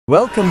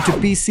Welcome to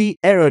PC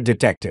Error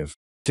Detective.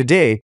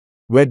 Today,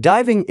 we're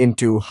diving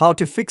into how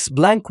to fix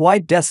blank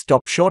white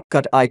desktop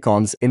shortcut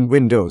icons in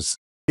Windows.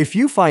 If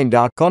you find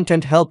our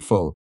content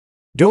helpful,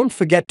 don't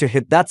forget to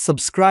hit that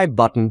subscribe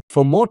button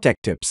for more tech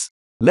tips.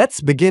 Let's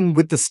begin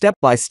with the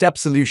step-by-step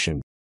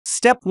solution.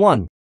 Step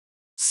 1.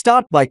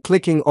 Start by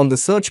clicking on the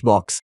search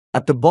box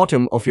at the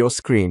bottom of your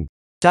screen.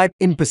 Type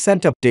in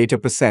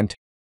 %update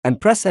and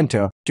press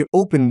enter to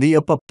open the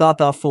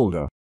updata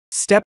folder.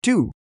 Step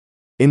 2.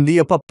 In the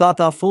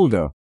updata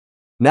folder,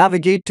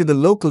 navigate to the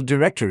local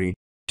directory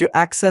to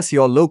access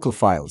your local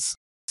files.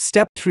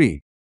 Step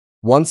 3.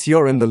 Once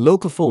you're in the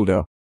local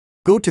folder,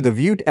 go to the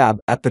View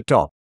tab at the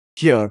top.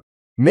 Here,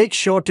 make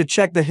sure to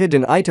check the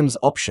Hidden Items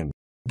option.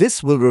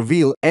 This will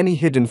reveal any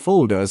hidden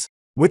folders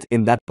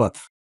within that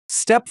path.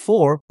 Step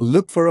 4.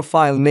 Look for a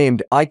file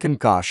named icon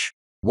cache.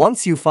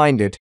 Once you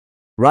find it,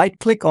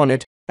 right-click on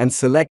it and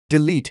select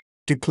Delete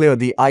to clear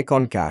the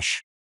icon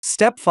cache.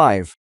 Step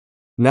 5.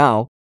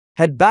 Now,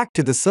 head back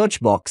to the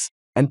search box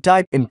and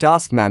type in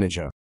Task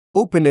Manager.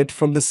 Open it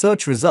from the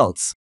search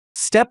results.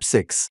 Step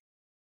 6.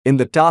 In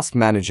the Task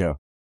Manager,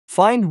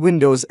 find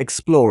Windows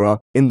Explorer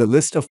in the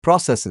list of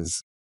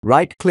processes.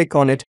 Right-click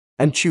on it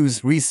and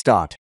choose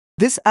Restart.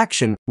 This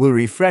action will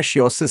refresh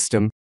your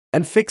system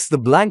and fix the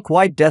blank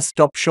white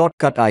desktop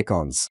shortcut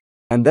icons.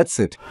 And that's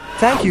it.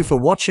 Thank you for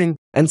watching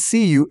and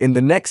see you in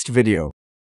the next video.